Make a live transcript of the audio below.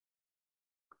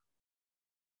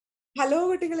Hello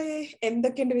കുട്ടികളെ,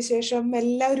 എന്തൊക്കെയുണ്ട് വിശേഷം?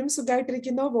 എല്ലാവരും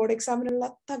സുഖമായിട്ടിരിക്കുന്നു. ബോർഡ് എക്സാമിനുള്ള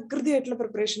തകൃതിയായിട്ടുള്ള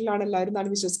പ്രിപ്പറേഷനിലാണ് എല്ലാവരും എന്നാണ്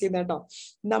വിശ്വസിക്കുന്നത് കേട്ടോ.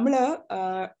 നമ്മള്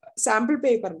സാമ്പിൾ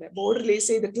പേപ്പറിന്റെ ബോർഡ് റിലീസ്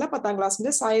ചെയ്തിട്ടുള്ള 10ാം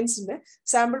ക്ലാസ്സിന്റെ സയൻസിന്റെ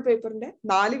സാമ്പിൾ പേപ്പറിന്റെ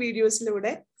 4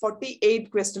 വീഡിയോസിലൂടെ 48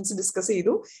 ക്വസ്റ്റ്യൻസ് ഡിസ്കസ്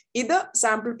ചെയ്തു. ഇത്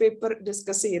സാമ്പിൾ പേപ്പർ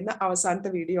ഡിസ്കസ് ചെയ്യുന്ന അവസാനത്തെ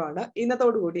വീഡിയോ ആണ്.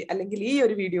 ഇന്നത്തോടുകൂടി അല്ലെങ്കിൽ ഈ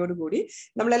ഒരു വീഡിയോയോട് കൂടി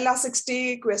നമ്മളെല്ലാ 60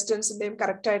 ക്വസ്റ്റ്യൻസിന്റെയും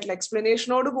കറക്റ്റ് ആയിട്ടുള്ള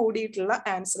എക്സ്പ്ലനേഷനോട് കൂടിയിട്ടുള്ള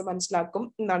ആൻസർ മനസ്സിലാക്കും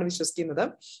എന്നാണ് വിശ്വസിക്കുന്നത്.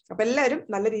 അപ്പൊ എല്ലാവരും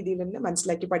നല്ല രീതിയിൽ തന്നെ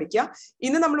മനസ്സിലാക്കി പഠിക്കുക.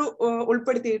 ഇന്ന് നമ്മൾ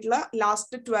ഉൾപ്പെടുത്തിയിട്ടുള്ള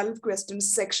ലാസ്റ്റ് 12 ക്വസ്റ്റ്യൻസ്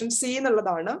സെക്ഷൻ സി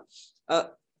എന്നുള്ളതാണ്.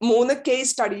 3 കേസ്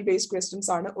സ്റ്റഡി ബേസ്ഡ് ക്വസ്റ്റ്യൻസ്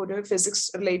ആണ്. ഒരു ഫിസിക്സ്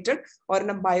റിലേറ്റഡ്,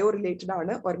 ഒരെണ്ണം ബയോ റിലേറ്റഡ്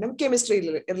ആണ്, ഒരെണ്ണം കെമിസ്ട്രി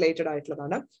റിലേറ്റഡ്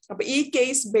ആയിട്ടുള്ളതാണ്. അപ്പൊ ഈ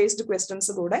കേസ് ബേസ്ഡ്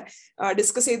ക്വസ്റ്റ്യൻസ് കൂടെ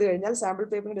ഡിസ്കസ് ചെയ്ത് കഴിഞ്ഞാൽ സാമ്പിൾ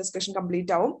പേപ്പർ ഡിസ്കഷൻ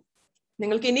കംപ്ലീറ്റ് ആവും.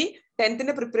 നിങ്ങൾക്ക് ഇനി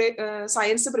 10th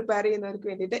സയൻസ് പ്രിപ്പയർ ചെയ്യുന്നവർക്ക്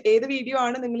വേണ്ടിയിട്ട് ഏത് വീഡിയോ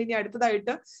ആണ് നിങ്ങൾ ഇനി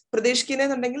അടുത്തതായിട്ട്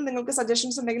പ്രതീക്ഷിക്കുന്നതെന്നുണ്ടെങ്കിൽ നിങ്ങൾക്ക്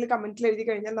സജഷൻസ് ഉണ്ടെങ്കിൽ കമന്റിൽ എഴുതി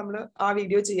കഴിഞ്ഞാൽ നമ്മൾ ആ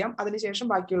വീഡിയോ ചെയ്യാം. അതിനുശേഷം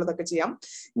ബാക്കിയുള്ളതൊക്കെ ചെയ്യാം.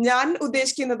 ഞാൻ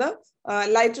ഉദ്ദേശിക്കുന്നത്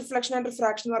ലൈറ്റ് റിഫ്ലക്ഷൻ ആൻഡ്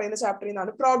റിഫ്രാക്ഷൻ എന്ന് പറയുന്ന ചാപ്റ്ററിൽ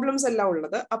നിന്നാണ് പ്രോബ്ലംസ് എല്ലാം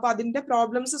ഉള്ളത്. അപ്പൊ അതിന്റെ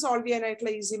പ്രോബ്ലംസ് സോൾവ്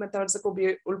ചെയ്യാനായിട്ടുള്ള ഈസി മെത്തേഡ്സ് ഒക്കെ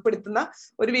ഉൾപ്പെടുത്തുന്ന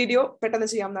ഒരു വീഡിയോ പെട്ടെന്ന്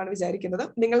ചെയ്യാമെന്നാണ് വിചാരിക്കുന്നത്.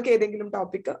 നിങ്ങൾക്ക് ഏതെങ്കിലും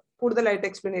ടോപ്പിക് കൂടുതലായിട്ട്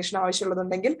എക്സ്പ്ലനേഷൻ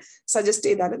ആവശ്യമുള്ളതുണ്ടെങ്കിൽ സജസ്റ്റ്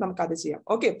ചെയ്താൽ നമുക്ക് അത് ചെയ്യാം.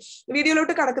 ഓക്കെ,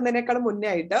 വീഡിയോയിലോട്ട് കടക്കുന്നതിനേക്കാളും മുന്നേ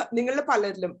ആയിട്ട് നിങ്ങളുടെ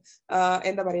പലരിലും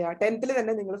എന്താ പറയാ 10th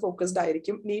തന്നെ നിങ്ങൾ ഫോക്കസ്ഡ്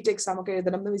ആയിരിക്കും. നീറ്റ് എക്സാം ഒക്കെ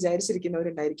എഴുതണം എന്ന്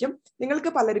വിചാരിച്ചിരിക്കുന്നവരുണ്ടായിരിക്കും.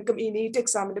 നിങ്ങൾക്ക് പലർക്കും ഈ നീറ്റ്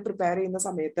എക്സാമിന് പ്രിപ്പയർ ചെയ്യുന്ന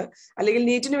സമയത്ത് അല്ലെങ്കിൽ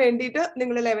നീറ്റിന് വേണ്ടിയിട്ട്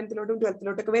നിങ്ങൾ 11th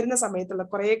 12th ഒക്കെ വരുന്ന സമയത്തുള്ള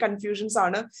കുറെ കൺഫ്യൂഷൻസ്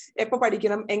ആണ്. എപ്പോൾ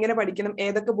പഠിക്കണം, എങ്ങനെ പഠിക്കണം,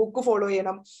 ഏതൊക്കെ ബുക്ക് ഫോളോ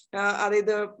ചെയ്യണം,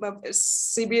 അതായത്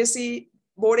CBSE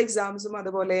ബോർഡ് എക്സാംസും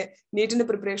അതുപോലെ നീറ്റിന്റെ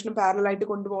പ്രിപ്പറേഷനും പാരലൽ ആയിട്ട്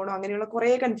കൊണ്ടുപോകണം, അങ്ങനെയുള്ള കുറെ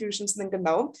കൺഫ്യൂഷൻസ് നിങ്ങൾക്ക്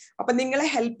ഉണ്ടാവും. അപ്പൊ നിങ്ങളെ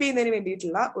ഹെൽപ്പ് ചെയ്യുന്നതിന്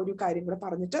വേണ്ടിയിട്ടുള്ള ഒരു കാര്യം കൂടെ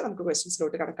പറഞ്ഞിട്ട് നമുക്ക്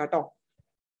ക്വസ്റ്റ്യൻസിലോട്ട് കിടക്കാട്ടോ.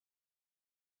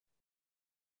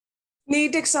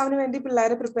 നീറ്റ് എക്സാമിന് വേണ്ടി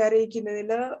പിള്ളേരെ പ്രിപ്പയർ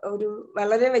ചെയ്യിക്കുന്നതിൽ ഒരു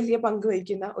വളരെ വലിയ പങ്ക്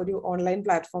വഹിക്കുന്ന ഒരു ഓൺലൈൻ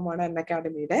പ്ലാറ്റ്ഫോമാണ്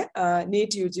അക്കാഡമിയുടെ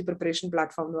നീറ്റ് UG പ്രിപ്പറേഷൻ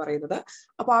പ്ലാറ്റ്ഫോം എന്ന് പറയുന്നത്.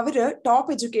 അപ്പൊ അവര്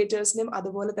ടോപ്പ് എഡ്യൂക്കേറ്റേഴ്സിനും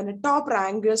അതുപോലെ തന്നെ ടോപ്പ്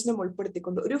റാങ്കേഴ്സിനും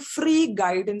ഉൾപ്പെടുത്തിക്കൊണ്ട് ഒരു free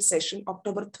guidance session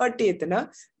October 30th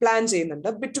plan ചെയ്യുന്നുണ്ട്.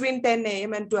 Between 10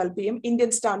 AM and 12 PM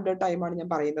Indian standard ടൈമാണ് ഞാൻ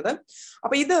പറയുന്നത്.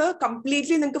 അപ്പൊ ഇത്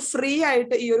കംപ്ലീറ്റ്ലി നിങ്ങൾക്ക് ഫ്രീ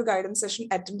ആയിട്ട് ഈ ഒരു ഗൈഡൻസ് സെഷൻ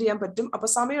അറ്റൻഡ് ചെയ്യാൻ പറ്റും. അപ്പൊ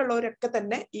സമയമുള്ളവരൊക്കെ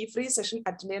തന്നെ ഈ ഫ്രീ സെഷൻ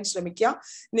അറ്റൻഡ് ചെയ്യാൻ ശ്രമിക്കുക.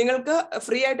 നിങ്ങൾക്ക്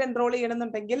ഫ്രീ ആയിട്ട് എൻറോൾ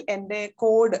ചെയ്യണമെന്നുണ്ടെങ്കിൽ എന്റെ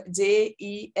കോഡ്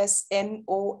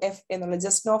JESNOF എന്നുള്ള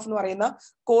ജസ്റ്റ്നോഫ് എന്ന് പറയുന്ന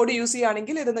കോഡ് യൂസ്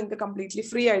ചെയ്യുകയാണെങ്കിൽ ഇത് നിങ്ങൾക്ക് കംപ്ലീറ്റ്ലി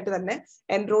ഫ്രീ ആയിട്ട് തന്നെ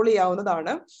എൻറോൾ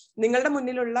ചെയ്യാവുന്നതാണ്. നിങ്ങളുടെ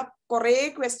മുന്നിലുള്ള കുറെ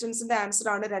ക്വസ്റ്റ്യൻസിന്റെ ആൻസർ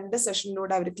ആണ് 2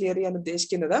 സെഷനിലൂടെ അവർ ക്ലിയർ ചെയ്യാൻ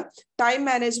ഉദ്ദേശിക്കുന്നത്. ടൈം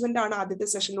മാനേജ്മെന്റ് ആണ് ആദ്യത്തെ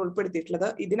സെഷനിൽ ഉൾപ്പെടുത്തിയിട്ടുള്ളത്.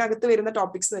 ഇതിനകത്ത് വരുന്ന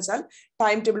ടോപ്പിക്സ് എന്ന് വെച്ചാൽ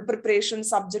time table preparation,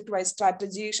 subject wise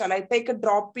strategy, shall I take A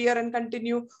drop year and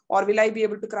continue or will I be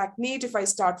able to crack NEET if I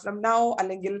start from now,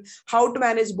 അല്ലെങ്കിൽ how to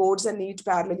manage boards and NEET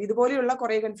parallel. ഇതുപോലെയുള്ള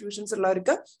കുറെ confusions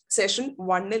ഉള്ളവർക്ക് session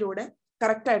 1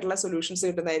 correct ആയിട്ടുള്ള solutions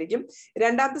കിട്ടുന്നതായിരിക്കും.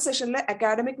 രണ്ടാമത്തെ സെഷനിൽ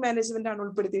academic management ആണ്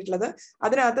ഉൾപ്പെടുത്തിയിട്ടുള്ളത്.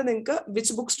 അതിനകത്ത് നിങ്ങൾക്ക്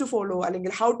വിച്ച് ബുക്സ് ടു ഫോളോ,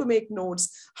 അല്ലെങ്കിൽ how to make notes,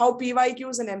 how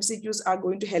PYQs and MCQs are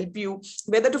going to help you,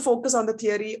 whether to focus on the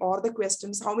theory or the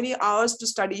questions, how many hours to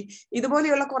study.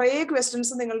 ഇതുപോലെയുള്ള കുറെ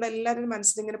questions നിങ്ങളുടെ എല്ലാവരും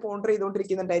മനസ്സിൽ ഇങ്ങനെ ponder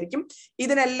ചെയ്തുകൊണ്ടിരിക്കുന്നുണ്ടായിരിക്കും.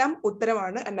 ഇതിനെല്ലാം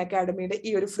ഉത്തരമാണ് അക്കാഡമിയുടെ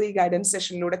ഈ ഒരു ഫ്രീ ഗൈഡൻസ്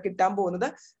സെഷനിലൂടെ കിട്ടാൻ പോകുന്നത്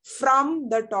from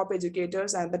the top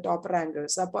educators and the top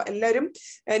rankers. അപ്പൊ എല്ലാവരും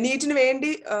നീറ്റിന്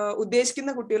വേണ്ടി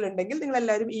ഉദ്ദേശിക്കുന്ന കുട്ടികളുണ്ടെങ്കിൽ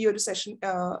എല്ലാവരും ഈ ഒരു സെഷൻ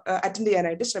അറ്റൻഡ്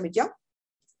ചെയ്യാനായിട്ട് ശ്രമിക്കാം.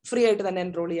 ഫ്രീ ആയിട്ട് തന്നെ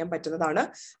എൻറോൾ ചെയ്യാൻ പറ്റുന്നതാണ്.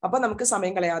 അപ്പൊ നമുക്ക്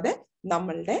സമയം കളയാതെ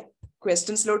നമ്മളുടെ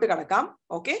ക്വസ്റ്റ്യൻസിലോട്ട് കടക്കാം.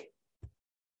 ഓക്കെ,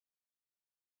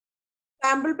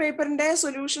 സാമ്പിൾ പേപ്പറിന്റെ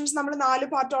സൊല്യൂഷൻസ് നമ്മൾ 4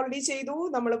 പാർട്ട് ഓൾറെഡി ചെയ്തു.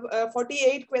 നമ്മൾ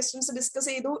 48 ക്വസ്റ്റ്യൻസ് ഡിസ്കസ്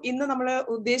ചെയ്തു. ഇന്ന് നമ്മൾ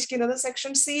ഉദ്ദേശിക്കുന്നത്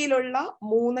section സിയിലുള്ള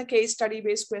 3 case study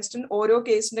based question. ഓരോ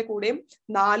കേസിന്റെ കൂടെയും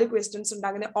 4 ക്വസ്റ്റ്യൻസ് ഉണ്ട്.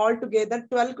 അങ്ങനെ ഓൾ ടുഗെദർ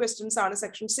 12 ക്വസ്റ്റ്യൻസ് ആണ്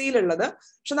സെക്ഷൻ സിയിലുള്ളത്.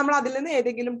 പക്ഷെ നമ്മൾ അതിൽ നിന്ന്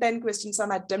ഏതെങ്കിലും 10 ക്വസ്റ്റ്യൻസ്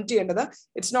ആണ് അറ്റംപ്റ്റ് ചെയ്യേണ്ടത്.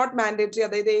 ഇറ്റ്സ് നോട്ട് മാൻഡേറ്ററി,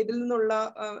 അതായത് ഏതിൽ നിന്നുള്ള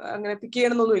അങ്ങനെ പിക്ക്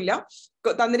ചെയ്യണമെന്നൊന്നുമില്ല.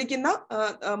 തന്നിരിക്കുന്ന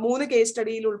 3 കേസ്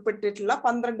സ്റ്റഡിയിൽ ഉൾപ്പെട്ടിട്ടുള്ള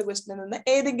 12 ക്വസ്റ്റ്യനിൽ നിന്ന്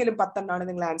ഏതെങ്കിലും 10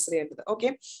 നിങ്ങൾ ആൻസർ ചെയ്യേണ്ടത്. ഓക്കെ,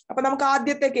 അപ്പൊ നമുക്ക്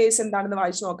ആദ്യത്തെ കേസ് എന്താണെന്ന്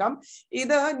വായിച്ചു നോക്കാം.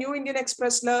 ഇത് ന്യൂ ഇന്ത്യൻ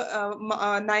എക്സ്പ്രസിൽ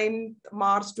 9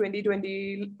 March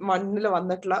 2021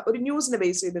 വന്നിട്ടുള്ള ഒരു ന്യൂസിനെ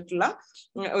ബേസ് ചെയ്തിട്ടുള്ള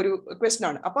ഒരു ക്വസ്റ്റ്യൻ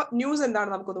ആണ്. അപ്പൊ ന്യൂസ്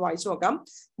എന്താണ് നമുക്കൊന്ന് വായിച്ചു നോക്കാം.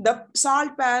 The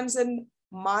salt pants in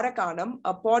Marakanam,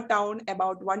 a port town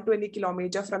about 120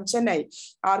 kilometers from Chennai,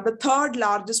 are the 3rd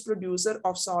largest producer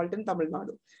of salt in Tamil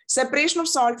Nadu. Separation of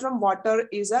salt from water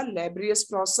is a laborious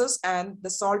process, and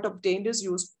the salt obtained is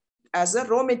used as a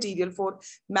raw material for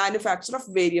manufacture of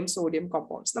various sodium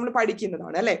compounds. നമ്മൾ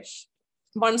പഠിക്കുന്നതാണ് അല്ലേ.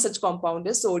 One such compound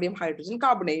is sodium hydrogen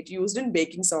carbonate, used in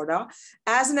baking soda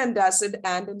as an antacid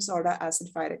and in soda acid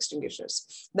fire extinguishers.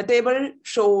 The table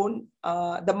shown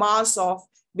the mass of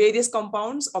various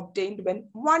compounds obtained when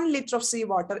 1 liter of sea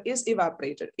water is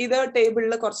evaporated. ഇത്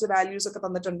ടേബിളിൽ കുറച്ച് values ഒക്കെ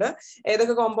തന്നിട്ടുണ്ട്.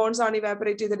 ഏതൊക്കെ compounds ആണ്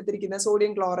evaporate ചെയ്തെടുത്തിരിക്കുന്നത്?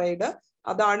 Sodium chloride,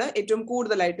 അതാണ് ഏറ്റവും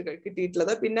കൂടുതലായിട്ട്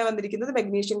കിട്ടിയിട്ടുള്ളത്. പിന്നെ വന്നിരിക്കുന്നത്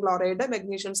magnesium chloride,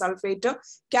 magnesium sulphate,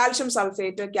 calcium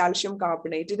sulphate, calcium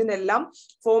carbonate. ഇതിനെല്ലാം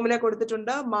ഫോർമുല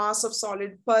കൊടുത്തിട്ടുണ്ട്. Mass of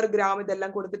solid per gram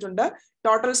ഇതെല്ലാം കൊടുത്തിട്ടുണ്ട്.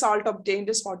 Total salt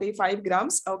obtained is 45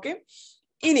 grams. Okay,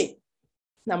 ഇനി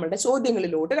നമ്മളുടെ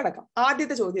ചോദ്യങ്ങളിലോട്ട് കിടക്കാം.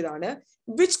 ആദ്യത്തെ ചോദ്യം ഇതാണ്,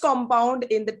 which compound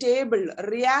in the table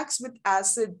reacts with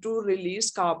acid to release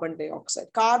carbon dioxide?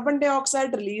 Carbon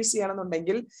dioxide release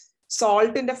ചെയ്യണമെന്നുണ്ടെങ്കിൽ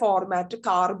സോൾട്ടിന്റെ ഫോർമാറ്റ്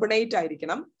കാർബണേറ്റ്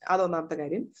ആയിരിക്കണം. അതൊന്നാമത്തെ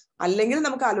കാര്യം. അല്ലെങ്കിൽ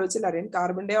നമുക്ക് ആലോചിച്ചാൽ അറിയാം,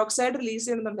 കാർബൺ ഡയോക്സൈഡ് റിലീസ്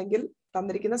ചെയ്യണമെന്നുണ്ടെങ്കിൽ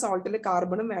തന്നിരിക്കുന്ന സോൾട്ടിൽ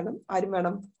കാർബണും വേണം, ആരും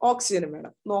വേണം, ഓക്സിജനും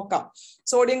വേണം. നോക്കാം.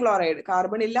 സോഡിയം ക്ലോറൈഡ്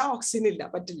കാർബൺ ഇല്ല, ഓക്സിജൻ ഇല്ല,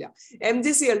 പറ്റില്ല.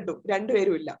 MgCl2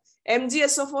 രണ്ടുപേരും ഇല്ല.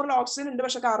 MgSO4 ഓക്സിജൻ ഉണ്ട്,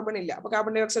 പക്ഷെ കാർബൺ ഇല്ല, അപ്പൊ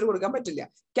കാർബൺ ഡയോക്സൈഡ് കൊടുക്കാൻ പറ്റില്ല.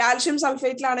 കാൽഷ്യം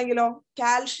സൾഫേറ്റിലാണെങ്കിലോ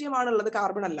കാൽഷ്യം ആണുള്ളത്,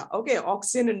 കാർബൺ അല്ല. ഓക്കെ,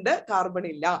 ഓക്സിജൻ ഉണ്ട്, കാർബൺ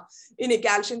ഇല്ല. ഇനി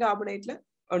കാൽഷ്യം കാർബണേറ്റിൽ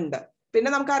ഉണ്ട്. പിന്നെ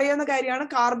നമുക്കറിയാവുന്ന കാര്യമാണ്,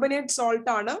 കാർബണേറ്റ്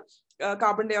സോൾട്ട് ആണ്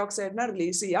കാർബൺ ഡയോക്സൈഡിനെ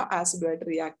റിലീസ് ചെയ്യുക ആസിഡുമായിട്ട്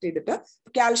റിയാക്ട് ചെയ്തിട്ട്.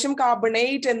 കാൽഷ്യം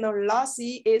കാർബണേറ്റ് എന്നുള്ള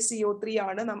CaCO3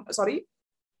 ആണ്, സോറി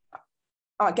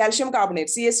കാൽഷ്യം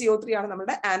കാർബണേറ്റ് CaCO3 ആണ്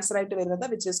നമ്മുടെ ആൻസർ ആയിട്ട് വരുന്നത്,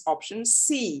 which is option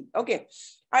C. Okay,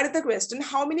 അടുത്ത question,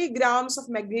 how many grams of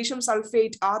magnesium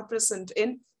sulphate R present in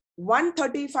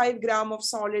 135 gram of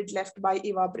solid left by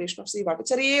evaporation of sea water?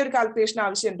 ചെറിയൊരു calculation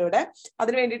ആവശ്യമുണ്ട് ഇവിടെ.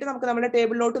 അതിന് വേണ്ടിയിട്ട് നമുക്ക് നമ്മുടെ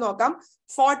ടേബിളിലോട്ട് നോക്കാം.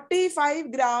 45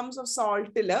 grams of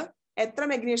സോൾട്ടില് എത്ര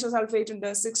മെഗ്നീഷ്യം സൾഫേറ്റ് ഉണ്ട്?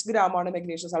 6 gram ആണ്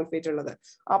മെഗ്നീഷ്യം സൾഫേറ്റ് ഉള്ളത്.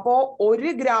 അപ്പോ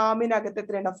 1 ഗ്രാമിനകത്ത്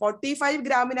എത്രയുണ്ട്? 45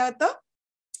 ഗ്രാമിനകത്ത്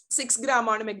 6 gram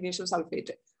ആണ് മെഗ്നീഷ്യം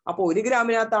സൾഫേറ്റ്. അപ്പൊ 1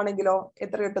 ഗ്രാമിനകത്താണെങ്കിലോ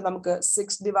എത്ര കിട്ടും നമുക്ക്?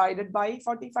 6 divided by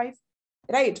 45,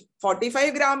 റൈറ്റ്?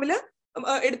 45 ഗ്രാമില്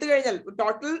എടുത്തു കഴിഞ്ഞാൽ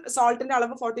ടോട്ടൽ സോൾട്ടിന്റെ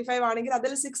അളവ് 45 ആണെങ്കിൽ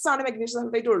അതിൽ 6 ആണ് മെഗ്നീഷ്യം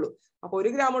സൾഫേറ്റ് ഉള്ളൂ. അപ്പൊ 1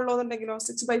 ഗ്രാം ഉള്ളതെന്നുണ്ടെങ്കിലോ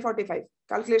 6/45.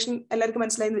 കാൽക്കുലേഷൻ എല്ലാവർക്കും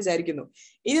മനസ്സിലായി എന്ന് വിചാരിക്കുന്നു.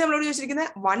 ഇനി നമ്മളോട് ചോദിച്ചിരിക്കുന്നത്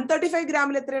 135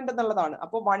 ഗ്രാമിൽ എത്രയുണ്ടെന്നുള്ളതാണ്.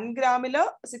 അപ്പൊ 1 ഗ്രാമില്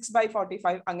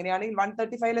 6/45, അങ്ങനെയാണെങ്കിൽ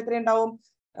 135 എത്രയുണ്ടാവും?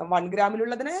 1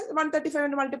 ഗ്രാമിലുള്ളതിന് 135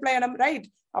 കൊണ്ട് മൾട്ടിപ്ലൈ ചെയ്യണം, റൈറ്റ്?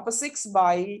 അപ്പൊ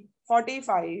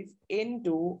 6/45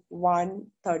 into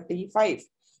 135.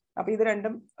 അപ്പൊ ഇത്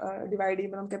രണ്ടും ഡിവൈഡ്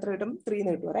ചെയ്യുമ്പോൾ നമുക്ക് എത്ര കിട്ടും? 3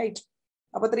 എന്ന് കിട്ടും, റൈറ്റ്?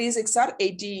 അപ്പൊ 3 6 are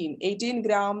 18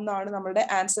 ഗ്രാം എന്നാണ് നമ്മുടെ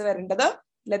ആൻസർ വരേണ്ടത്.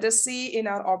 Let us see in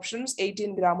our options.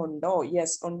 18 gram ഉണ്ടോ?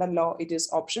 യെസ്, ഉണ്ടല്ലോ. It is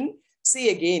option C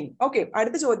again. Okay,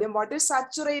 അടുത്ത ചോദ്യം, what is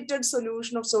saturated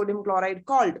solution of sodium chloride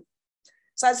called?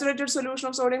 Saturated solution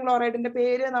of sodium ക്ലോറൈഡിന്റെ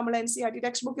പേര് നമ്മൾ NCERT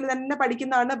ടെക്സ്റ്റ് ബുക്കിൽ തന്നെ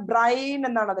പഠിക്കുന്നതാണ്. ബ്രൈൻ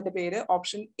എന്നാണ് അതിന്റെ പേര്.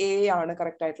 ഓപ്ഷൻ എ ആണ്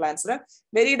കറക്റ്റ് ആയിട്ടുള്ള answer.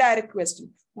 Very direct question.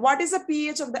 What is the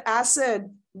pH of the acid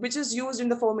which is used in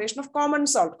the formation of common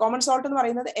salt? Common salt എന്ന്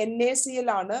പറയുന്നത് NaCl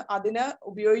ആണ്. അതിന്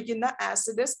ഉപയോഗിക്കുന്ന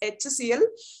ആസിഡ് HCl,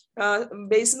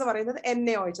 ബേസ് എന്ന് പറയുന്നത്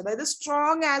NaOH. അതായത്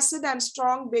strong acid and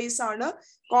strong base ആണ്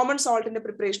common സോൾട്ടിന്റെ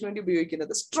പ്രിപ്പറേഷന് വേണ്ടി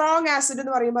ഉപയോഗിക്കുന്നത്. സ്ട്രോങ് ആസിഡ്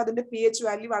എന്ന് പറയുമ്പോൾ അതിന്റെ pH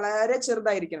വാല്യൂ വളരെ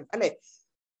ചെറുതായിരിക്കണം, അല്ലെ?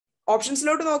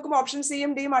 ഓപ്ഷൻസിലോട്ട് നോക്കുമ്പോൾ ഓപ്ഷൻ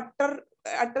സിയും ഡിയും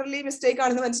അട്ടർലി മിസ്റ്റേക്ക്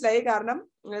ആണെന്ന് മനസ്സിലായി. കാരണം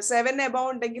 7 എബവ്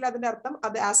ഉണ്ടെങ്കിൽ അതിന്റെ അർത്ഥം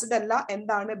അത് ആസിഡ് അല്ല,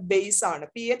 എന്താണ്? ബേസ് ആണ്.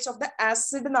 pH ഓഫ് ദ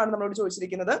ആസിഡ് എന്നാണ് നമ്മളോട്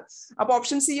ചോദിച്ചിരിക്കുന്നത്. അപ്പൊ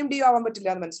ഓപ്ഷൻ സിയും ഡിയും ആവാൻ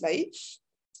പറ്റില്ല എന്ന് മനസ്സിലായി.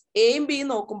 എയും ബിയും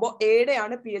നോക്കുമ്പോൾ എയുടെ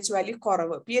ആണ് pH വാല്യൂ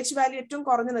കുറവ്. pH വാല്യൂ ഏറ്റവും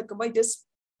കുറഞ്ഞു നിൽക്കുമ്പോൾ it is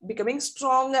becoming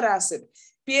stronger acid.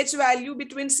 pH value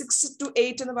between 6 to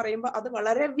 8 എന്ന് പറയുമ്പോൾ അത്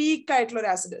വളരെ വീക്ക് ആയിട്ടുള്ള ഒരു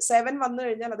ആസിഡ്. 7 വന്നു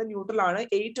കഴിഞ്ഞാൽ അത് ന്യൂട്രൽ ആണ്,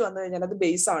 8 വന്നു കഴിഞ്ഞാൽ അത്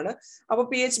ബേസ് ആണ്. അപ്പൊ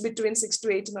pH ബിറ്റ്വീൻ 6 to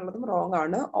 8 എന്നുള്ളതും റോങ്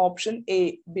ആണ്. ഓപ്ഷൻ എ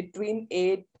ബിറ്റ്വീൻ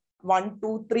 1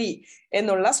 to 3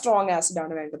 എന്നുള്ള സ്ട്രോങ് ആസിഡ്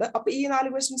ആണ് വേണ്ടത്. അപ്പൊ ഈ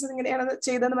 4 ക്വസ്റ്റ്യൻസ് എങ്ങനെയാണ്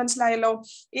ചെയ്തതെന്ന് മനസ്സിലായല്ലോ.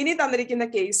 ഇനി തന്നിരിക്കുന്ന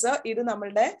കേസ്, ഇത്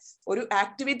നമ്മളുടെ ഒരു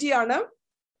ആക്ടിവിറ്റി ആണ്.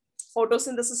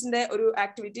 ഫോട്ടോസിന്തസിന്റെ ഒരു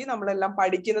ആക്ടിവിറ്റി നമ്മളെല്ലാം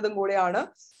പഠിക്കുന്നതും കൂടെയാണ്.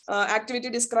 ആക്ടിവിറ്റി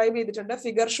ഡിസ്ക്രൈബ് ചെയ്തിട്ടുണ്ട്.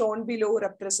 Figure Sean below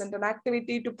represent an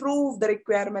activity two prove the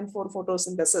requirement four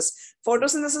photosynthesis.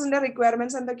 ഫോട്ടോസിന്തസിന്റെ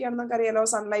requirements എന്തൊക്കെയാണെന്ന് നമുക്ക് അറിയാലോ.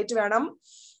 സൺലൈറ്റ് വേണം,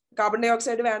 കാർബൺ ഡൈ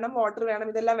ഓക്സൈഡ് വേണം, വാട്ടർ വേണം,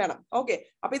 ഇതെല്ലാം വേണം. ഓക്കെ,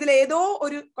 അപ്പൊ ഇതിൽ ഏതോ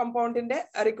ഒരു കമ്പൗണ്ടിന്റെ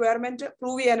റിക്വയർമെന്റ്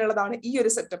പ്രൂവ് ചെയ്യാനുള്ളതാണ് ഈ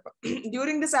ഒരു setup.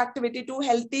 During this activity 2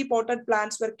 healthy potted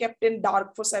plants were kept in dark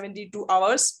for 72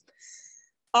 hours.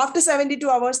 After 72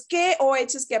 hours,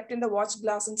 KOH is kept in the watch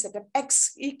glass in setup X.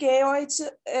 ഈ KOH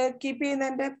കീപ്പ്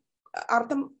ചെയ്യുന്നതിന്റെ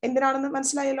അർത്ഥം എന്തിനാണെന്ന്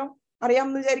മനസ്സിലായല്ലോ,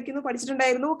 അറിയാമെന്ന് വിചാരിക്കുന്നു,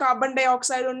 പഠിച്ചിട്ടുണ്ടായിരുന്നു. കാർബൺ ഡൈ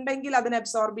ഓക്സൈഡ് ഉണ്ടെങ്കിൽ അതിനെ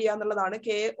അബ്സോർബ് ചെയ്യുക എന്നുള്ളതാണ്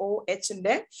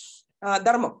KOHന്റെ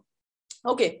ധർമ്മം.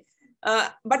 Okay,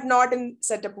 but not in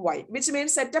setup Y, which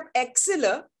means setup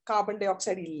XL carbon dye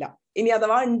oxide ഇല്ല. ഇനി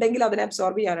അഥവാ ഉണ്ടെങ്കിൽ അതിനെ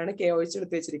അബ്സോർബ് ചെയ്യാനാണ് KOH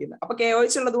എടുത്ത് വെച്ചിരിക്കുന്നത്. അപ്പൊ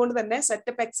KOH ഉള്ളത് കൊണ്ട് തന്നെ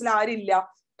സെറ്റപ്പ് എക്സിൽ ആരില്ല?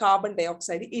 കാർബൺ ഡൈ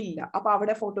ഓക്സൈഡ് ഇല്ല. അപ്പൊ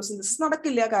അവിടെ ഫോട്ടോസിന്തസിസ്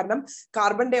നടക്കില്ല. കാരണം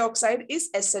carbon dye oxide is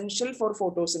essential for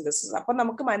photosynthesis. അപ്പൊ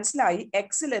നമുക്ക് മനസ്സിലായി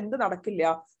എക്സിൽ എന്ത് നടക്കില്ല?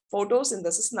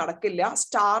 ഫോട്ടോസിന്തസിസ് നടക്കില്ല,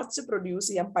 സ്റ്റാർച്ച് പ്രൊഡ്യൂസ്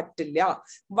ചെയ്യാൻ പറ്റില്ല.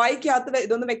 വൈക്കകത്ത്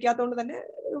ഇതൊന്നും വെക്കാത്തതുകൊണ്ട് തന്നെ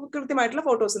കൃത്യമായിട്ടുള്ള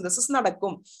ഫോട്ടോസിന്തസിസ്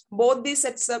നടക്കും. Both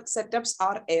these setups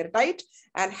R air tight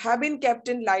and have been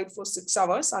kept in light four 6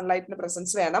 hours. സൺലൈറ്റിന്റെ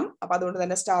presence വേണം, അപ്പൊ അതുകൊണ്ട്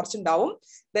തന്നെ സ്റ്റാർച്ച് ഉണ്ടാവും.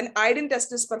 Then iodine test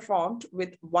is performed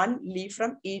with 1 leaf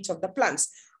from each of the plants.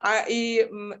 ഈ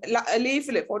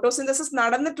ലീഫില് ഫോട്ടോസിന്തസിസ്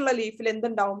നടന്നിട്ടുള്ള ലീഫിൽ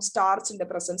എന്തുണ്ടാവും? സ്റ്റാർച്ചിന്റെ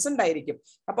പ്രസൻസ് ഉണ്ടായിരിക്കും.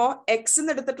 അപ്പോ എക്സ്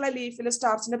എടുത്തിട്ടുള്ള ലീഫിൽ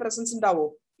സ്റ്റാർച്ചിന്റെ പ്രസൻസ് ഉണ്ടാവോ?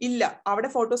 ഇല്ല, അവിടെ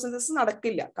ഫോട്ടോസിന്തസിസ്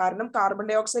നടക്കില്ല. കാരണം കാർബൺ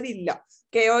ഡൈ ഓക്സൈഡ് ഇല്ല.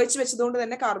 KOH വെച്ചതുകൊണ്ട്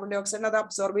തന്നെ കാർബൺ ഡൈ ഓക്സൈഡിന് അത്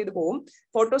അബ്സോർബ് ചെയ്ത് പോകും.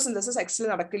 ഫോട്ടോസിന്തസിസ് എക്സിൽ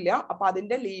നടക്കില്ല. അപ്പൊ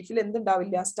അതിന്റെ ലീഫിൽ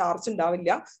എന്തുണ്ടാവില്ല? സ്റ്റാർച്ച്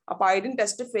ഉണ്ടാവില്ല. അപ്പൊ അയഡിൻ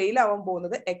ടെസ്റ്റ് ഫെയിൽ ആവാൻ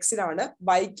പോകുന്നത് എക്സിലാണ്.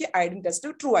 ബൈക്ക് അയഡിൻ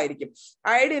ടെസ്റ്റ് ട്രൂ ആയിരിക്കും.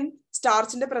 അയഡിൻ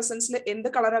സ്റ്റാർച്ചിന്റെ പ്രസൻസിൽ എന്ത്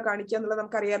കളറാണ് കാണിക്കുക എന്നുള്ളത്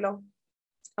നമുക്കറിയാലോ.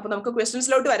 അപ്പൊ നമുക്ക്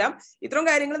ക്വസ്റ്റ്യൻസിലോട്ട് വരാം. ഇത്രയും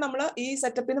കാര്യങ്ങൾ നമ്മൾ ഈ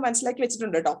സെറ്റപ്പിൽ നിന്ന് മനസ്സിലാക്കി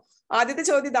വെച്ചിട്ടുണ്ട് കേട്ടോ. ആദ്യത്തെ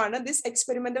ചോദ്യം ഇതാണ്: this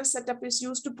experimental setup is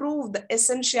used to prove the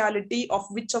essentiality of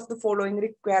which of the following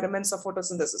requirements of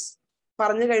photosynthesis.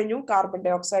 പറഞ്ഞു കഴിഞ്ഞു കാർബൺ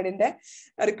ഡൈ ഓക്സൈഡിന്റെ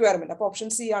റിക്വയർമെന്റ്. അപ്പൊ ഓപ്ഷൻ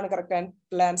സി ആണ് കറക്റ്റ്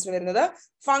ആയിട്ടുള്ള ആൻസർ വരുന്നത്.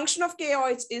 Function of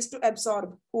KOH is to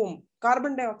absorb whom?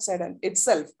 Carbon dye oxide it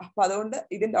self. അപ്പൊ അതുകൊണ്ട്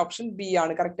ഇതിന്റെ option B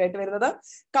ആണ് കറക്റ്റ് ആയിട്ട് വരുന്നത്,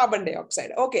 കാർബൺ ഡൈ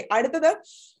ഓക്സൈഡ്. ഓക്കെ, അടുത്തത്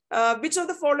which of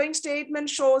the following statement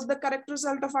shows the correct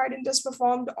result of iodine test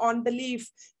performed on the leaf?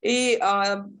 ഈ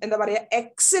എന്താ പറയാ,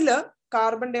 എക്സില്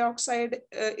കാർബൺ ഡൈ ഓക്സൈഡ്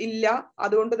ഇല്ല,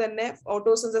 അതുകൊണ്ട് തന്നെ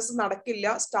ഫോട്ടോസിന്തസിസ് നടക്കില്ല,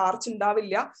 സ്റ്റാർച്ച്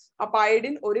ഉണ്ടാവില്ല. അപ്പൊ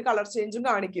അയഡിൻ ഒരു കളർ ചേഞ്ചും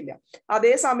കാണിക്കില്ല.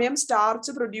 അതേസമയം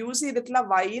സ്റ്റാർച്ച് പ്രൊഡ്യൂസ് ചെയ്തിട്ടുള്ള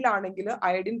വൈയിലാണെങ്കിൽ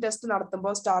അയഡിൻ ടെസ്റ്റ്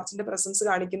നടത്തുമ്പോൾ സ്റ്റാർച്ചിന്റെ പ്രസൻസ്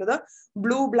കാണിക്കുന്നത്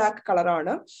ബ്ലൂ ബ്ലാക്ക്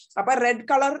കളറാണ്. അപ്പൊ റെഡ്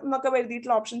കളർ എന്നൊക്കെ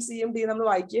എഴുതിയിട്ടുള്ള ഓപ്ഷൻ സി എം ഡി നമ്മൾ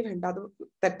വായിക്കുക വേണ്ട, അത്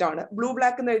തെറ്റാണ്. ബ്ലൂ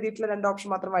ബ്ലാക്ക് എന്ന് എഴുതിയിട്ടുള്ള 2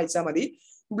 ഓപ്ഷൻ മാത്രം വായിച്ചാൽ മതി.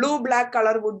 Blue black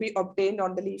color would be obtained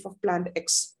on the leaf of plant X.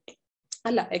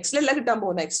 അല്ല, എക്സിലല്ല കിട്ടാൻ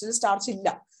പോകുന്നത്, എക്സിൽ സ്റ്റാർച്ച് ഇല്ല.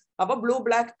 അപ്പൊ blue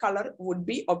black colour would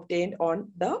be obtained on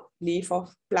the leaf of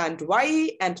plant Y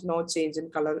and no change in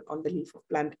colour on the leaf of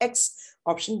plant X.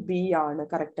 Option B ആണ്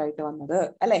correct ആയിട്ട് വന്നത്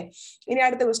അല്ലെ. ഇനി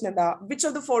അടുത്ത ക്വസ്റ്റൻ എന്താ? Which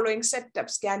of the following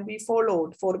setups can be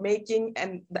followed for making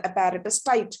the apparatus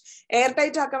tight? Air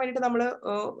tight ആക്കാൻ വേണ്ടിയിട്ട് നമ്മൾ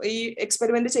ഈ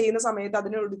എക്സ്പെരിമെന്റ് ചെയ്യുന്ന സമയത്ത്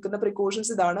അതിന് എടുക്കുന്ന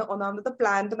പ്രിക്കോഷൻസ് ഇതാണ്. ഒന്നാമത്തെ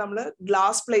പ്ലാന്റ് നമ്മൾ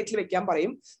ഗ്ലാസ് പ്ലേറ്റിൽ വെക്കാൻ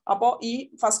പറയും. അപ്പോ ഈ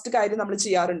ഫസ്റ്റ് കാര്യം നമ്മൾ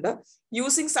ചെയ്യാറുണ്ട്.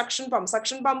 യൂസിങ് സക്ഷൻ പമ്പ്,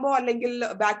 സക്ഷൻ പമ്പോ അല്ലെങ്കിൽ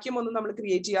വാക്യൂം ഒന്നും നമ്മൾ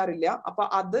ക്രിയേറ്റ് ചെയ്യാറില്ല. അപ്പൊ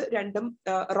അത് രണ്ടും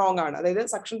റോങ് ആണ്. അതായത്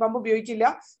സക്ഷൻ പമ്പ് ഉപയോഗിക്കില്ല,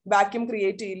 വാക്യൂം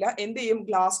ക്രിയേറ്റ് ചെയ്യില്ല. എന്ത് ചെയ്യും?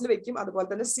 ഗ്ലാസ്സിൽ വെക്കും. അതുപോലെ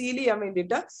തന്നെ സീൽ ചെയ്യാൻ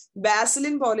വേണ്ടിയിട്ട്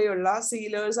വാസലിൻ പോലെയുള്ള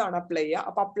സീലേഴ്സ് ആണ് അപ്ലൈ ചെയ്യുക.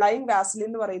 അപ്പൊ അപ്ലൈയിങ് വാസലിൻ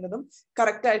എന്ന് പറയുന്നതും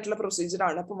കറക്റ്റ് ആയിട്ടുള്ള പ്രൊസീജിയർ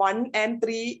ആണ്. അപ്പൊ 1 and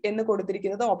 3 എന്ന്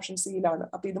കൊടുത്തിരിക്കുന്നത് ഓപ്ഷൻ സിയിലാണ്.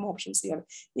 അപ്പൊ ഇതും ഓപ്ഷൻ സി ആണ്.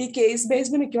 ഈ കേസ്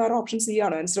ബേസ്ഡ് മിക്കവാറും ഓപ്ഷൻ സി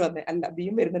ആണ് ആൻസർ വന്നത്. അല്ല,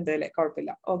 ബിയും വരുന്നുണ്ട് അല്ലെ,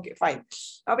 കുഴപ്പമില്ല. Okay, fine.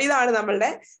 അപ്പൊ ഇതാണ്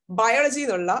നമ്മളുടെ ബയോളജി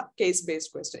എന്നുള്ള കേസ്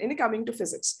ബേസ്ഡ് ക്വസ്റ്റ്യൻ. ഇനി coming to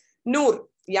physics. Noor,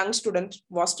 young student,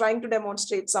 was trying to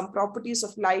demonstrate some properties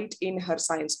of light in her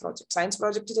science project. Science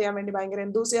project ചെയ്യാൻ വേണ്ടി ഭയങ്കര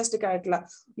enthusiastic ആയിട്ടുള്ള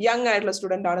യങ് ആയിട്ടുള്ള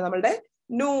സ്റ്റുഡന്റ് ആണ് നമ്മളുടെ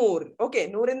നൂർ. ഓക്കെ,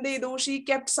 നൂർ എന്ത് ചെയ്തു? She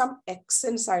kept some X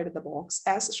inside the box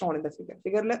as shown in the figure.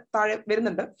 ഫിഗറിൽ താഴെ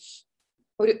വരുന്നുണ്ട്.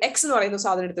 ഒരു എക്സ് എന്ന് പറയുന്ന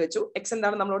സാധനം എടുത്ത് വെച്ചു. എക്സ്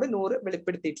എന്താണ് നമ്മളോട് നൂറ്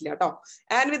വെളിപ്പെടുത്തിയിട്ടില്ല കേട്ടോ.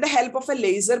 And with the help of A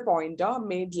laser pointer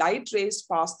made light rays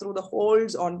pass through the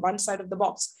holes on one side of the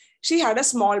box. She had a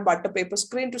small butter paper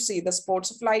screen to see the spots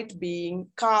of light being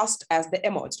cast as they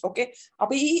emerged. Okay,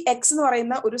 അപ്പൊ ഈ X എന്ന്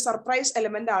പറയുന്ന ഒരു surprise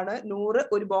element ആണ് നൂറ്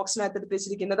ഒരു ബോക്സിനകത്ത് എടുത്ത്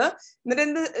വെച്ചിരിക്കുന്നത്. എന്നിട്ട്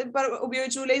എന്ത്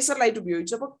ഉപയോഗിച്ചു? ലേസർ ലൈറ്റ്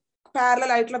ഉപയോഗിച്ചു. അപ്പൊ പാരലൽ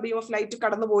ആയിട്ടുള്ള ബീം ഓഫ് ലൈറ്റ്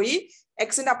കടന്നുപോയി.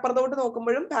 എക്സിന്റെ അപ്പുറത്തോട്ട്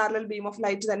നോക്കുമ്പോഴും പാരലൽ ബീം ഓഫ്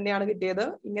ലൈറ്റ് തന്നെയാണ് കിട്ടിയത്.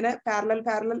 ഇങ്ങനെ പാരലൽ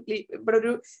ഇവിടെ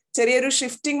ഒരു ചെറിയൊരു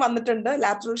ഷിഫ്റ്റിംഗ് വന്നിട്ടുണ്ട്.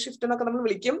 ലാറ്ററൽ ഷിഫ്റ്റ് എന്നൊക്കെ നമ്മൾ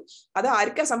വിളിക്കും. അത്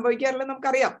ആർക്കാ സംഭവിക്കാറുള്ളത്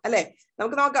നമുക്കറിയാം അല്ലെ.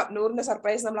 നമുക്ക് നോക്കാം. നൂറിന്റെ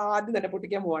സർപ്രൈസ് നമ്മൾ ആദ്യം തന്നെ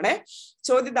പൊട്ടിക്കാൻ പോവാണേ.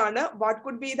 ചോദ്യം ഇതാണ്: what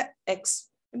could be the X?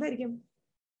 എന്തായിരിക്കും?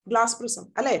 ഗ്ലാസ് പ്രിസം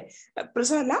അല്ലെ.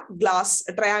 പ്രിസം അല്ല, ഗ്ലാസ്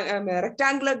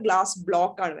റെക്ടാംഗുലർ ഗ്ലാസ്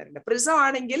ബ്ലോക്ക് ആണ് വരുന്നത്. പ്രിസം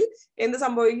ആണെങ്കിൽ എന്ത്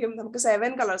സംഭവിക്കും? നമുക്ക്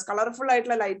 7 കളേഴ്സ്, കളർഫുൾ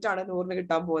ആയിട്ടുള്ള ലൈറ്റ് ആണ് നൂറിന്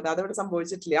കിട്ടാൻ പോകുന്നത്. അതിവിടെ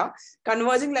സംഭവിച്ചിട്ടില്ല.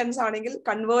 കൺവേർജിങ് ലെൻസ് ആണെങ്കിൽ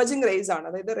കൺവേർജിങ് റേസ് ആണ്.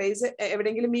 അതായത് റേസ്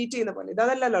എവിടെയെങ്കിലും മീറ്റ് ചെയ്യുന്ന പോലെ.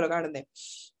 ഇതല്ലല്ലോ കാണുന്നത്.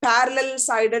 പാരലൽ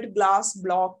സൈഡഡ് ഗ്ലാസ്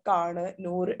ബ്ലോക്ക് ആണ്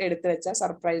നൂറ് എടുത്തു വെച്ച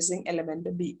സർപ്രൈസിങ്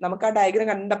എലമെന്റ് ബി. നമുക്ക് ആ ഡയഗ്രം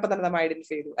കണ്ടപ്പോൾ തന്നെ നമ്മൾ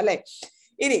ഐഡന്റിഫൈ ചെയ്തു അല്ലെ.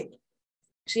 ഇനി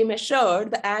she measured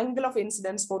the angle of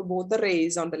incidence for both the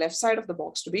rays on the left side of the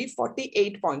box to be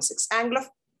 48.6. Angle of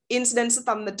incidence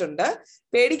തന്നിട്ടുണ്ട്.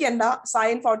 പേടിക്കണ്ട,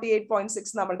 സൈൻ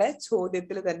 48.6 നമ്മുടെ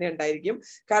ചോദ്യത്തിൽ തന്നെ ഉണ്ടായിരിക്കും.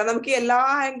 കാരണം നമുക്ക് എല്ലാ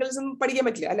ആംഗിൾസും പഠിക്കാൻ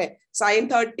പറ്റില്ല അല്ലെ. സൈൻ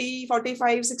 30,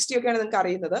 45, 60 ഒക്കെയാണ് നിങ്ങൾക്ക്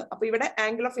അറിയുന്നത്. അപ്പൊ ഇവിടെ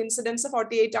ആംഗിൾ ഓഫ് ഇൻസിഡൻസ്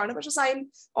 48 ആണ്, പക്ഷെ സൈൻ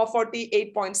ഓഫ്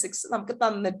 48.6 നമുക്ക്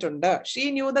തന്നിട്ടുണ്ട്. She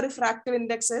knew the refractive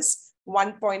index is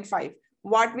 1.5.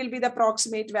 What will be the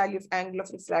approximate value of angle of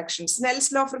refraction? Snell's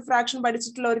law of refraction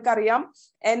പഠിച്ചിട്ടുള്ളവർക്ക് അറിയാം.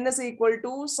 N is equal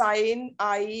to sin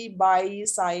I by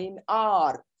sin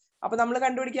R. അപ്പൊ നമ്മൾ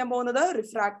കണ്ടുപിടിക്കാൻ പോകുന്നത്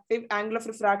refractive angle of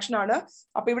refraction ആണ്.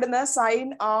 അപ്പൊ ഇവിടുന്ന് sign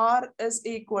R is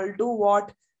equal to what?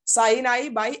 Sin I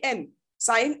by N.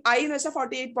 Sine i എന്ന് വെച്ചാൽ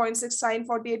 48.6, സൈൻ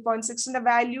 48.6ന്റെ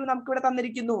വാല്യൂ നമുക്ക് ഇവിടെ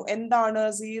തന്നിരിക്കുന്നു. എന്താണ്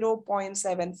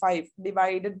 0.75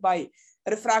 ഡിവൈഡഡ് ബൈ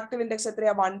റിഫ്രാക്റ്റീവ് ഇൻഡെക്സ്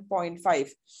എത്രയാ 1.5,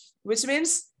 which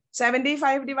means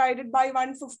 75 divided by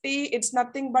 150, it's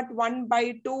nothing but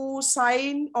 1/2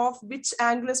 sine of which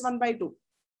angle is 1/2?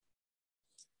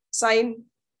 Sine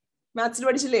മാത്സിൽ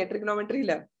പഠിച്ചില്ലേ,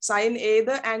 ട്രിഗ്നോമെട്രിയില് sign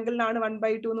ഏത് ആംഗിളിനാണ്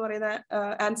 1/2 എന്ന് പറയുന്ന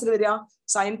ആൻസർ വരിക?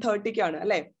 സൈൻ 30ക്കാണ്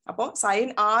അല്ലെ. അപ്പോ സൈൻ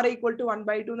ആർ ഈക്വൽ ടു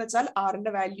 1/2 എന്ന് വെച്ചാൽ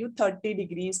ആറിന്റെ വാല്യൂ 30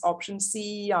 ഡിഗ്രീസ്. ഓപ്ഷൻ സി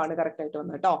ആണ് കറക്റ്റ് ആയിട്ട്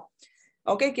വന്നത് കേട്ടോ.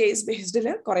 ഓക്കെ, കേസ്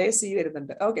ബേസ്ഡില് കുറെ സി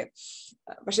വരുന്നുണ്ട്. ഓക്കെ,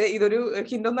 പക്ഷെ ഇതൊരു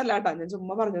ഹിന്റൊന്നല്ല കേട്ടോ, ഞാൻ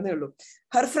ചുമ്മാ പറഞ്ഞതേ ഉള്ളൂ.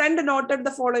 Her front noted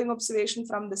the following observation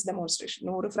from this demonstration.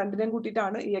 100 ഫ്രണ്ടിനെയും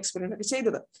കൂട്ടിയിട്ടാണ് ഈ എക്സ്പെരിമെന്റ് ഒക്കെ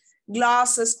ചെയ്തത്.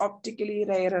 Glass is optically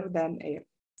rarer than air.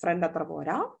 Front അത്ര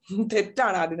പോരാ,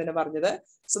 തെറ്റാണ് ആദ്യം തന്നെ പറഞ്ഞത്.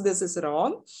 So this is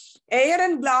wrong. Air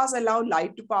and glass allow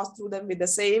light to pass through them with the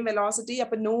same velocity.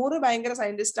 അപ്പൊ 100 ഭയങ്കര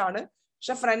സയന്റിസ്റ്റ് ആണ്,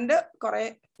 പക്ഷെ ഫ്രണ്ട് കുറെ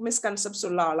മിസ്കൺസെപ്റ്റ്സ്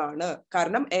ഉള്ള ആളാണ്.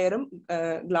 കാരണം എയറും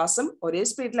ഗ്ലാസും ഒരേ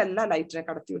സ്പീഡിലല്ല ലൈറ്റിനെ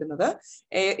കടത്തിവിടുന്നത്.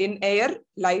 In air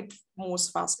light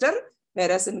moves faster,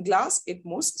 whereas in glass it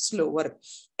moves slower.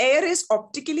 Air is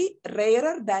optically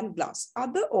rarer than glass.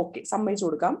 അത് ഓക്കെ, സമ്മതിച്ചു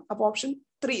കൊടുക്കാം. അപ്പൊ ഓപ്ഷൻ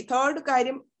 3, തേർഡ്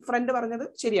കാര്യം ഫ്രണ്ട് പറഞ്ഞത്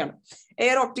ശരിയാണ്.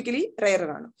 എയർ ഒപ്റ്റിക്കലി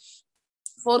റെയറർ ആണ്.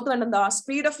 Fourth കണ്ടെന്താ?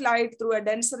 Speed of light through A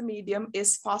denser medium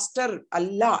is faster.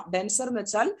 അല്ല, denser എന്ന്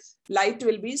വെച്ചാൽ light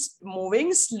will be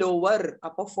moving slower.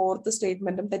 അപ്പൊ ഫോർത്ത്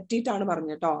സ്റ്റേറ്റ്മെന്റും തെറ്റിയിട്ടാണ്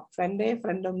പറഞ്ഞത് കേട്ടോ.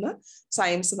 ഫ്രണ്ട് ഒന്ന്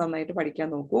സയൻസ് നന്നായിട്ട് പഠിക്കാൻ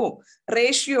നോക്കൂ.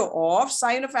 Ratio of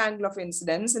sine of angle of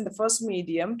incidence in the first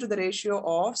medium to the ratio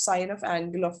of sine of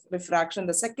angle of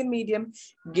refraction the second medium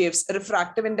gives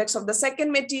refractive index of the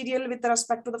second material with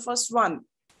respect to the first one.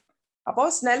 അപ്പോ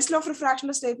Snell's law of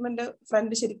റിഫ്രാക്ഷന്റെ statement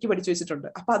front ശരിക്കും പഠിച്ചു വെച്ചിട്ടുണ്ട്.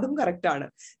 അപ്പൊ അതും correct ആണ്.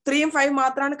 3 5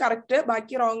 മാത്രമാണ് correct,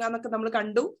 ബാക്കി wrong ആന്നൊക്കെ നമ്മൾ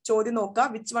കണ്ടു. ചോദ്യം നോക്കുക,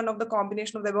 which one of the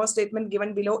combination of the above statement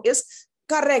given below is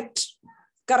correct.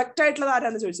 Correct ആയിട്ടുള്ളത്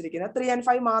ആരാന്ന് ചോദിച്ചിരിക്കുന്നത്? 3 and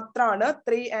 5 മാത്രമാണ്.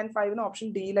 3 and 5 ഓപ്ഷൻ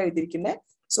ഡിയിൽ എഴുതിയിരിക്കുന്നത്.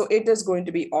 So it is going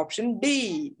to B option D.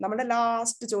 നമ്മുടെ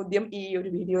ലാസ്റ്റ് ചോദ്യം ഈ ഒരു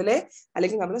വീഡിയോയിലെ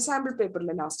അല്ലെങ്കിൽ നമ്മുടെ സാമ്പിൾ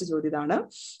പേപ്പറിലെ ലാസ്റ്റ് ചോദ്യം ഇതാണ്.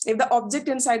 If the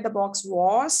object inside the box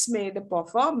was made up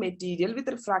of A material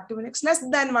with refractive index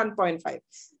less than 1.5.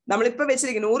 നമ്മളിപ്പോ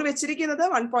വെച്ചിരിക്കുന്നത് 100 വെച്ചിരിക്കുന്നത്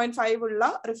 1.5 ഉള്ള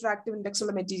റിഫ്രാക്റ്റീവ് ഇൻഡെക്സ്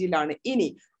ഉള്ള മെറ്റീരിയൽ ആണ്. ഇനി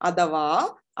അഥവാ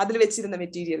അതിൽ വെച്ചിരുന്ന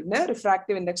മെറ്റീരിയലിന്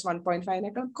റിഫ്രാക്റ്റീവ് ഇൻഡെക്സ്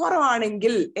 1.5നേക്കാൾ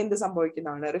കുറവാണെങ്കിൽ എന്ത്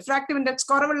സംഭവിക്കുന്നതാണ്? റിഫ്രാക്റ്റീവ് ഇൻഡെക്സ്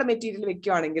കുറവുള്ള മെറ്റീരിയൽ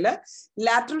വെക്കുകയാണെങ്കിൽ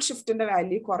ലാറ്ററൽ ഷിഫ്റ്റിന്റെ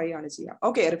വാല്യൂ കുറയാണ് ചെയ്യാം.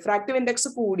 ഓക്കെ, റിഫ്രാക്റ്റീവ്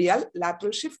ഇൻഡെക്സ് കൂടിയാൽ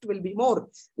lateral shift will be more.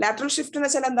 Lateral shift എന്ന്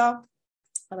വെച്ചാൽ എന്താ?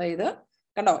 അതായത്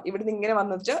കണ്ടോ, ഇവിടുന്ന് ഇങ്ങനെ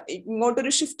വന്നിട്ട്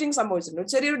ഇങ്ങോട്ടൊരു ഷിഫ്റ്റിംഗ്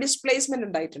സംഭവിച്ചിട്ടുണ്ട്, ചെറിയൊരു ഡിസ്പ്ലേസ്മെന്റ്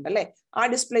ഉണ്ടായിട്ടുണ്ട് അല്ലെ. ആ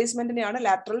ഡിസ്പ്ലേസ്മെന്റിനെയാണ്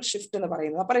ലാറ്ററൽ ഷിഫ്റ്റ് എന്ന്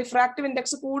പറയുന്നത്. അപ്പൊ റിഫ്രാക്റ്റീവ്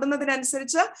ഇൻഡെക്സ്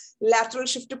കൂടുന്നതിനനുസരിച്ച് ലാറ്ററൽ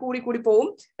ഷിഫ്റ്റ് കൂടി പോവും.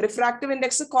 റിഫ്രാക്റ്റീവ്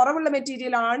ഇൻഡെക്സ് കുറവുള്ള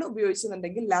മെറ്റീരിയൽ ആണ്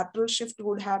ഉപയോഗിച്ചെന്നുണ്ടെങ്കിൽ lateral shift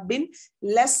would have been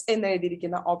less എന്ന്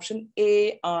എഴുതിയിരിക്കുന്ന ഓപ്ഷൻ എ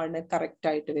ആണ് കറക്റ്റ്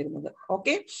ആയിട്ട് വരുന്നത്.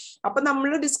 ഓക്കെ, അപ്പൊ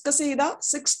നമ്മൾ ഡിസ്കസ് ചെയ്ത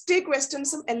 60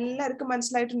 ക്വസ്റ്റ്യൻസും എല്ലാവർക്കും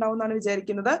മനസ്സിലായിട്ടുണ്ടാവും എന്നാണ്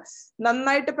വിചാരിക്കുന്നത്.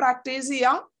 നന്നായിട്ട് പ്രാക്ടീസ്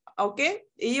ചെയ്യാം. ഓക്കെ,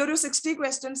 ഈ ഒരു 60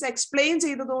 ക്വസ്റ്റ്യൻസ് എക്സ്പ്ലെയിൻ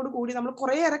ചെയ്തതോടുകൂടി നമ്മൾ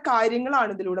കുറേയേറെ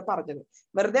കാര്യങ്ങളാണ് ഇതിലൂടെ പറഞ്ഞത്.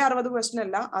 വെറുതെ 60 ക്വസ്റ്റ്യൻ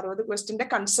അല്ല, 60 ക്വസ്റ്റ്യന്റെ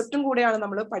കൺസെപ്റ്റും കൂടെയാണ്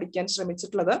നമ്മൾ പഠിക്കാൻ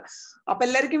ശ്രമിച്ചിട്ടുള്ളത്. അപ്പൊ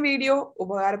എല്ലാവർക്കും വീഡിയോ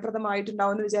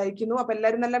ഉപകാരപ്രദമായിട്ടുണ്ടാവും എന്ന് വിചാരിക്കുന്നു. അപ്പൊ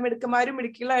എല്ലാവരും നല്ല മിടുക്കന്മാരും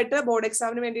മിടുക്കികളായിട്ട് ബോർഡ്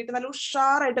എക്സാമിന് വേണ്ടിയിട്ട് നല്ല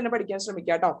ഉഷാറായിട്ട് തന്നെ പഠിക്കാൻ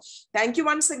ശ്രമിക്കുക കേട്ടോ. Thank you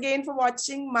once again for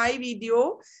watching my video.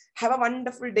 Have A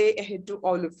wonderful day ahead to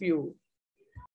all of you.